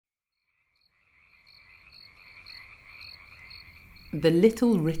The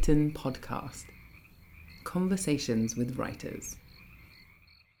Little Written Podcast. Conversations with Writers.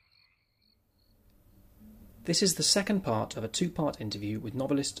 This is the second part of a two-part interview with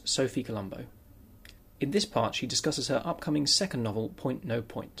novelist Sophie Coulombeau. In this part, she discusses her upcoming second novel, Point No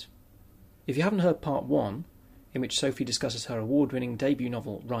Point. If you haven't heard part one, in which Sophie discusses her award-winning debut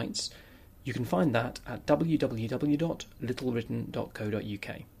novel, Rights, you can find that at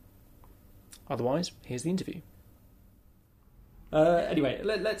www.littlewritten.co.uk. Otherwise, here's the interview. Anyway,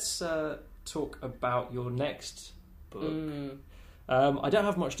 let's talk about your next book. I don't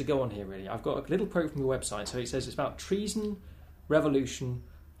have much to go on here, really. I've got a little quote from your website. So it says it's about treason, revolution,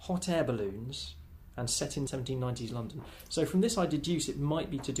 hot air balloons, and set in 1790s London. So from this I deduce it might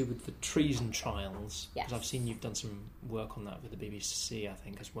be to do with the treason trials. Yes. Because I've seen you've done some work on that with the BBC, I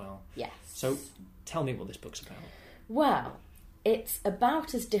think, as well. Yes. So tell me what this book's about. Well, it's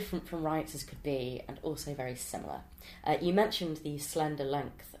about as different from Rights as could be, and also very similar. You mentioned the slender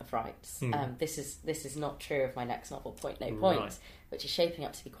length of Rights. This is not true of my next novel, Point No Point, Right. which is shaping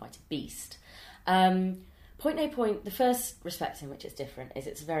up to be quite a beast. Point No Point, the first respect in which it's different is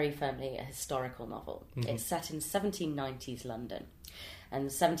it's very firmly a historical novel. It's set in 1790s London, and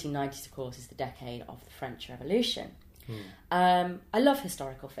the 1790s, of course, is the decade of the French Revolution. I love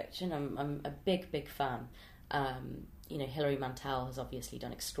historical fiction. I'm a big fan. Hilary Mantel has obviously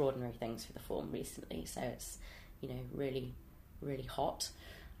done extraordinary things for the form recently, so it's, really, really hot.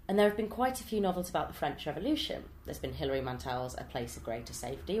 And there have been quite a few novels about the French Revolution. There's been Hilary Mantel's A Place of Greater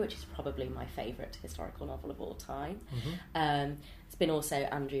Safety, which is probably my favourite historical novel of all time. It's been also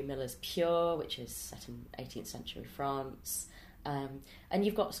Andrew Miller's Pure, which is set in 18th century France. And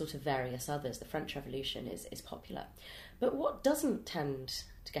you've got sort of various others. The French Revolution is popular. But what doesn't tend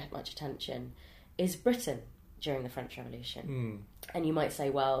to get much attention is Britain during the French Revolution. And you might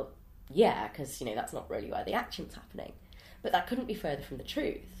say, well, yeah, because, that's not really where the action's happening. But that couldn't be further from the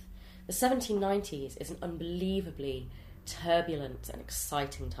truth. The 1790s is an unbelievably turbulent and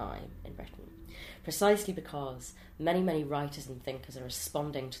exciting time in Britain, precisely because many, many writers and thinkers are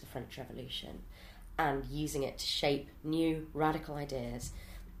responding to the French Revolution and using it to shape new, radical ideas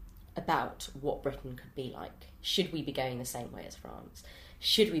about what Britain could be like. Should we be going the same way as France?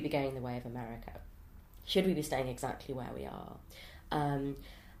 Should we be going the way of America? Should we be staying exactly where we are?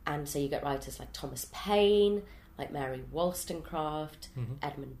 And so you get writers like Thomas Paine, like Mary Wollstonecraft,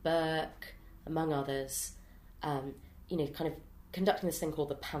 Edmund Burke, among others, kind of conducting this thing called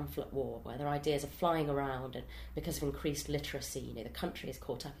the pamphlet war, where their ideas are flying around, and because of increased literacy, the country is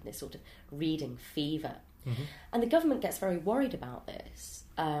caught up in this sort of reading fever. And the government gets very worried about this,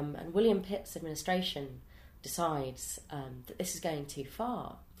 and William Pitt's administration decides that this is going too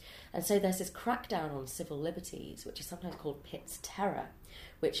far. And so there's this crackdown on civil liberties, which is sometimes called Pitt's Terror,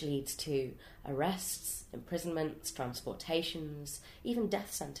 which leads to arrests, imprisonments, transportations, even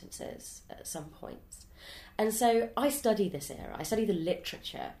death sentences at some points. And so I study this era. I study the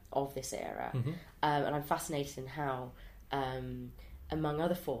literature of this era, and I'm fascinated in how, among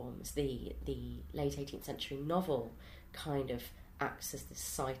other forms, the late 18th century novel kind of acts as this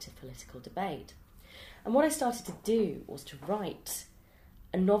site of political debate. And what I started to do was to write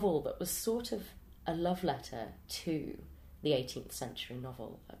a novel that was sort of a love letter to the 18th century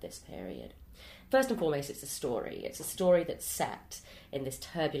novel of this period. First and foremost, it's a story. It's a story that's set in this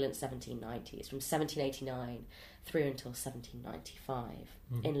turbulent 1790s, from 1789 through until 1795,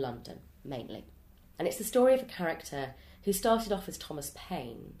 in London, mainly. And it's the story of a character who started off as Thomas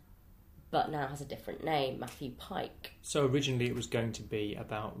Paine, but now has a different name, Matthew Pike. So originally it was going to be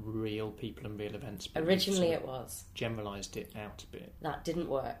about real people and real events. But Originally it was. Generalised it out a bit. That didn't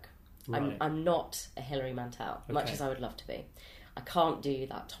work. Right. I'm not a Hilary Mantel, much as I would love to be. I can't do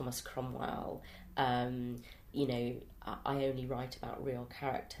that Thomas Cromwell, I only write about real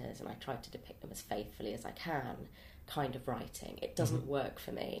characters and I try to depict them as faithfully as I can kind of writing. It doesn't work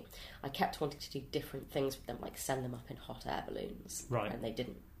for me. I kept wanting to do different things with them, like send them up in hot air balloons. Right. And they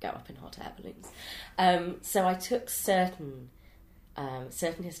didn't go up in hot air balloons. So I took certain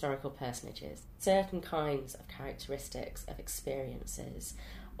historical personages, certain kinds of characteristics, of experiences,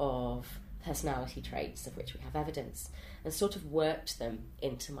 of personality traits of which we have evidence, and sort of worked them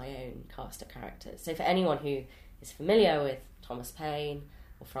into my own cast of characters. So for anyone who is familiar with Thomas Paine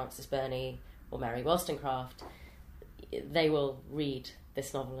or Frances Burney or Mary Wollstonecraft, they will read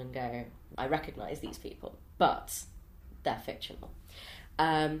this novel and go, I recognise these people, but they're fictional.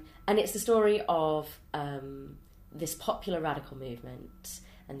 And it's the story of this popular radical movement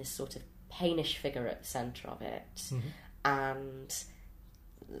and this sort of Painish figure at the centre of it, and,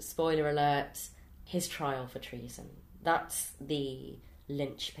 spoiler alert, his trial for treason. That's the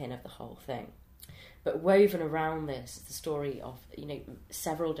linchpin of the whole thing. But woven around this is the story of,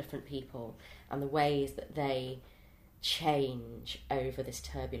 several different people and the ways that they change over this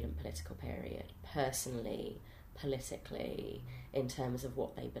turbulent political period, personally, politically, in terms of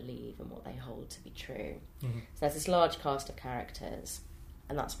what they believe and what they hold to be true. Mm-hmm. So there's this large cast of characters,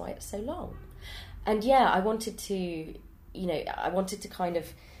 and that's why it's so long. And I wanted to kind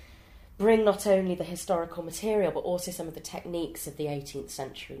of bring not only the historical material, but also some of the techniques of the 18th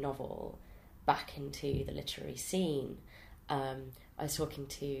century novel back into the literary scene. I was talking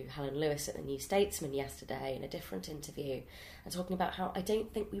to Helen Lewis at the New Statesman yesterday in a different interview, and talking about how I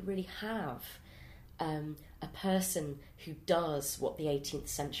don't think we really have a person who does what the 18th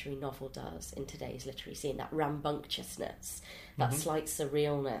century novel does in today's literary scene, that rambunctiousness, that slight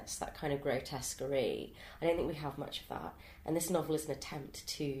surrealness, that kind of grotesquerie. I don't think we have much of that. And this novel is an attempt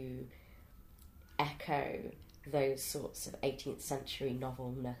to echo those sorts of 18th century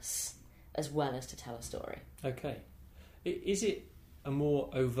novelness, as well as to tell a story. Okay. Is it a more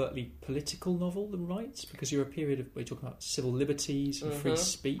overtly political novel than rights? Because you're a period of, we're talking about civil liberties and free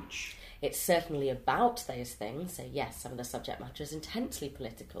speech. It's certainly about those things. So yes, some of the subject matter is intensely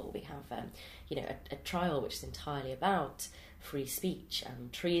political. We have, a trial which is entirely about free speech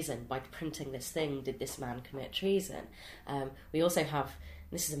and treason. By printing this thing, did this man commit treason? We also have,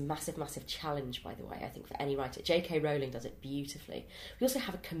 this is a massive, massive challenge, by the way, I think, for any writer. J.K. Rowling does it beautifully. We also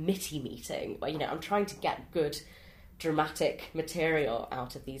have a committee meeting where, I'm trying to get good dramatic material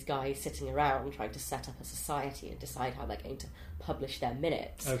out of these guys sitting around trying to set up a society and decide how they're going to publish their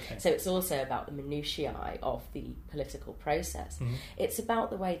minutes. Okay. So it's also about the minutiae of the political process. Mm-hmm. It's about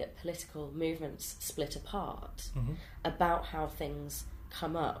the way that political movements split apart, about how things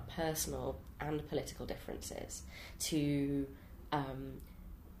come up, personal and political differences, to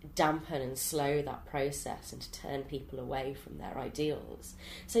dampen and slow that process and to turn people away from their ideals.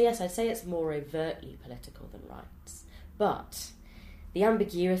 So yes, I'd say it's more overtly political than rights. But the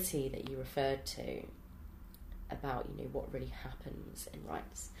ambiguity that you referred to about, what really happens in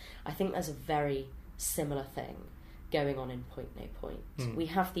rights, I think there's a very similar thing going on in Point No Point. We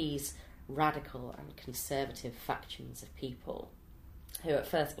have these radical and conservative factions of people who at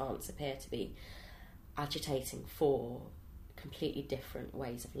first glance appear to be agitating for completely different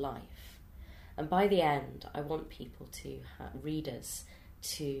ways of life. And by the end, I want people to readers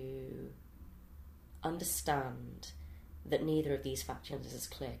to understand that neither of these factions is as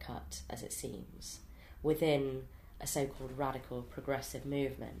clear-cut as it seems. Within a so-called radical progressive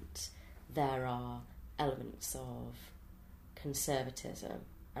movement, there are elements of conservatism,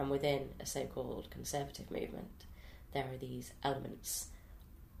 and within a so-called conservative movement, there are these elements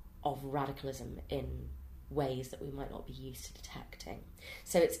of radicalism in ways that we might not be used to detecting.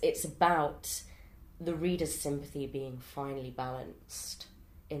 So it's about the reader's sympathy being finely balanced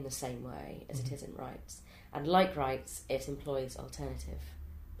in the same way as it is in rights. And like rights, it employs alternative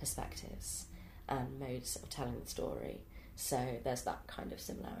perspectives and modes of telling the story. So there's that kind of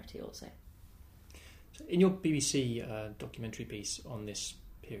similarity also. So in your BBC documentary piece on this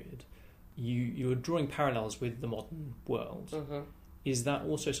period, you were drawing parallels with the modern world. Mm-hmm. Is that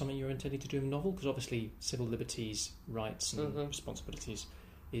also something you're intending to do in the novel? Because obviously civil liberties, rights and responsibilities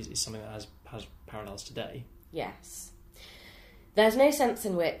is something that has parallels today. Yes. There's no sense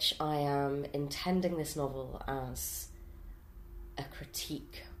in which I am intending this novel as a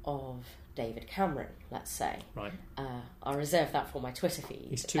critique of David Cameron, let's say. Right. I'll reserve that for my Twitter feed.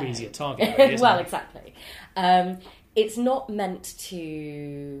 He's too easy a target, really, isn't well, he? Exactly. It's not meant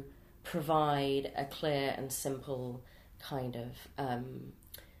to provide a clear and simple kind of,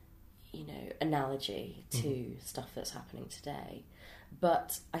 analogy to stuff that's happening today.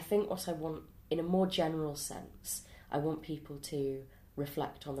 But I think what I want, in a more general sense, I want people to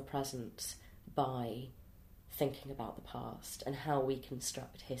reflect on the present by thinking about the past and how we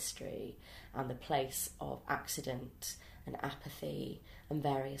construct history and the place of accident and apathy and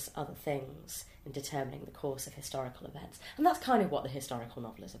various other things in determining the course of historical events. And that's kind of what the historical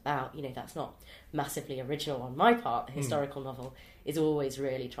novel is about. That's not massively original on my part. The historical novel is always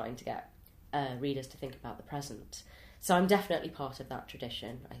really trying to get readers to think about the present. So I'm definitely part of that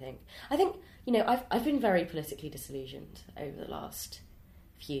tradition, I think. I've been very politically disillusioned over the last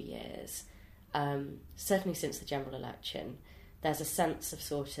few years. Certainly since the general election, there's a sense of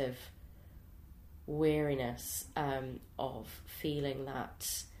sort of weariness of feeling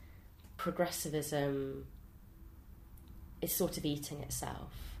that progressivism is sort of eating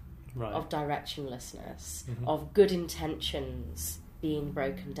itself, right. Of directionlessness, of good intentions being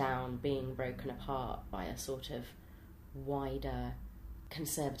broken down, being broken apart by a sort of wider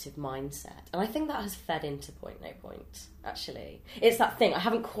conservative mindset. And I think that has fed into Point No Point, actually. It's that thing. I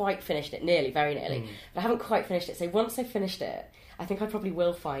haven't quite finished it, very nearly. But I haven't quite finished it. So once I've finished it, I think I probably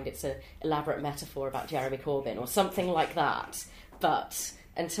will find it's an elaborate metaphor about Jeremy Corbyn or something like that. But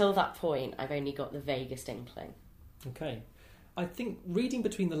until that point, I've only got the vaguest inkling. Okay. I think reading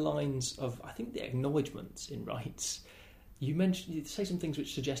between the lines of, I think, the acknowledgements in Rights, you say some things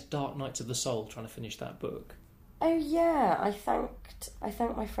which suggest Dark Nights of the Soul, trying to finish that book. Oh yeah, I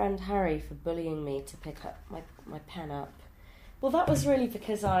thanked my friend Harry for bullying me to pick up my pen up. Well, that was really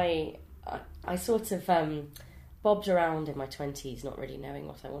because I sort of bobbed around in my 20s, not really knowing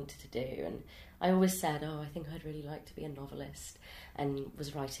what I wanted to do, and I always said, I think I'd really like to be a novelist, and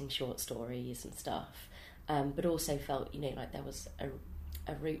was writing short stories and stuff, but also felt, like there was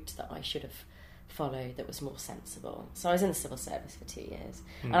a route that I should have followed that was more sensible. So I was in the civil service for 2 years,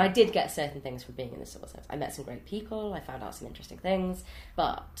 and I did get certain things from being in the civil service. I met some great people, I found out some interesting things,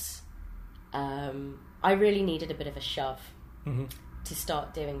 but I really needed a bit of a shove to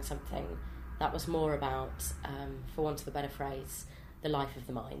start doing something that was more about, for want of a better phrase, the life of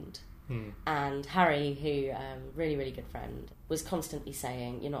the mind. And Harry, who really, really good friend, was constantly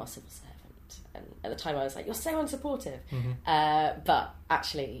saying, "You're not a civil servant." And at the time I was like, "You're so unsupportive." But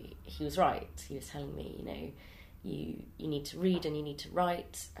actually he was right. He was telling me, you need to read and you need to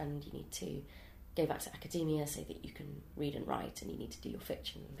write and you need to go back to academia so that you can read and write, and you need to do your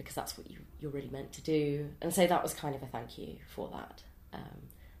fiction because that's what you're really meant to do. And so that was kind of a thank you for that,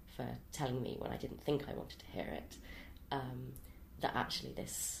 for telling me when I didn't think I wanted to hear it, that actually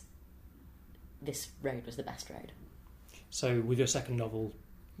this road was the best road. So with your second novel,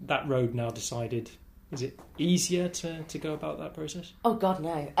 that road now decided, is it easier to go about that process? Oh God,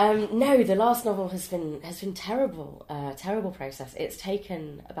 no. No, the last novel has been terrible, terrible process. It's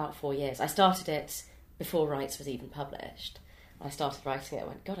taken about 4 years. I started it before Rights was even published. I started writing it, I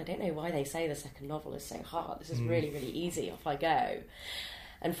went, God, I don't know why they say the second novel is so hard. This is really, really easy. Off I go.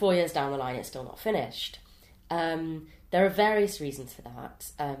 And 4 years down the line, it's still not finished. There are various reasons for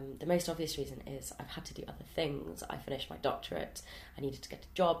that. The most obvious reason is I've had to do other things. I finished my doctorate. I needed to get a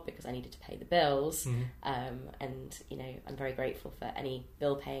job because I needed to pay the bills. And, I'm very grateful for any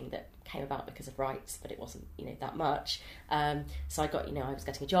bill paying that came about because of Rights, but it wasn't, that much. So I got, I was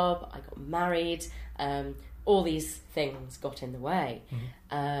getting a job, I got married. All these things got in the way.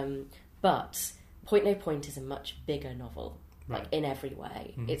 But Point No Point is a much bigger novel, like in every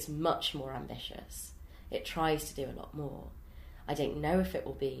way. It's much more ambitious. It tries to do a lot more. I don't know if it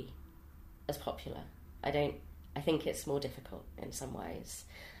will be as popular. I think it's more difficult in some ways.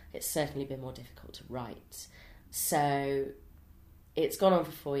 It's certainly been more difficult to write. So it's gone on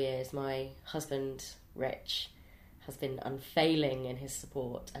for 4 years. My husband, Rich, has been unfailing in his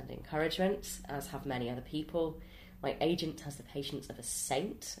support and encouragement, as have many other people. My agent has the patience of a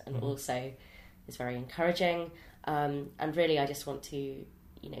saint and also is very encouraging. And really, I just want to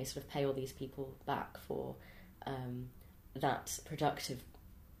sort of pay all these people back for that productive,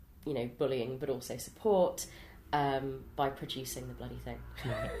 bullying, but also support by producing the bloody thing.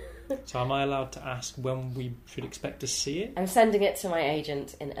 Right. So am I allowed to ask when we should expect to see it? I'm sending it to my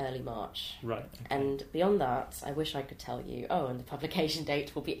agent in early March. Right. Okay. And beyond that, I wish I could tell you, and the publication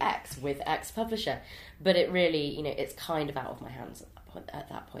date will be X with X publisher. But it really, it's kind of out of my hands at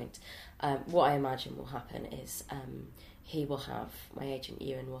that point. What I imagine will happen is my agent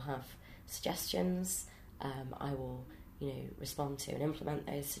Ewan will have suggestions. I will, respond to and implement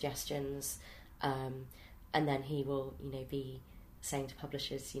those suggestions. And then he will, be saying to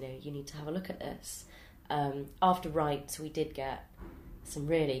publishers, you need to have a look at this. After Rights, we did get some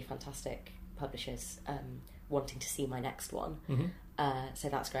really fantastic publishers wanting to see my next one. So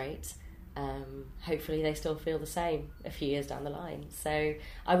that's great. Hopefully they still feel the same a few years down the line. So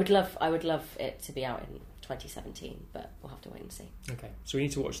I would love it to be out in 2017, but we'll have to wait and see. Okay, so we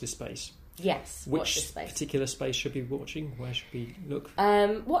need to watch this space. Yes, watch this Which space. particular space should we be watching? Where should we look?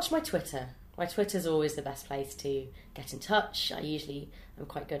 Watch my Twitter. My Twitter's always the best place to get in touch. I'm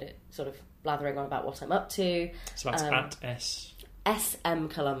quite good at sort of blathering on about what I'm up to. So that's at SM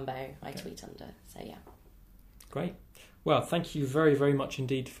Coulombeau, I tweet under. So yeah. Great. Well, thank you very, very much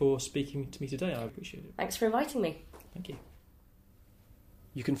indeed for speaking to me today. I appreciate it. Thanks for inviting me. Thank you.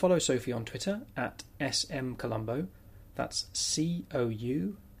 You can follow Sophie on Twitter at smcoulombeau. That's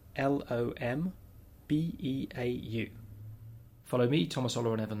COULOMBEAU. Follow me, Thomas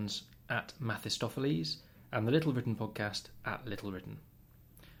O'Loughlin-Evans, at Mathistopheles, and the Little Written podcast at Little Written.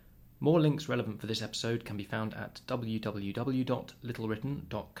 More links relevant for this episode can be found at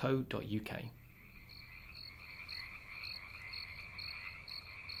www.littlewritten.co.uk.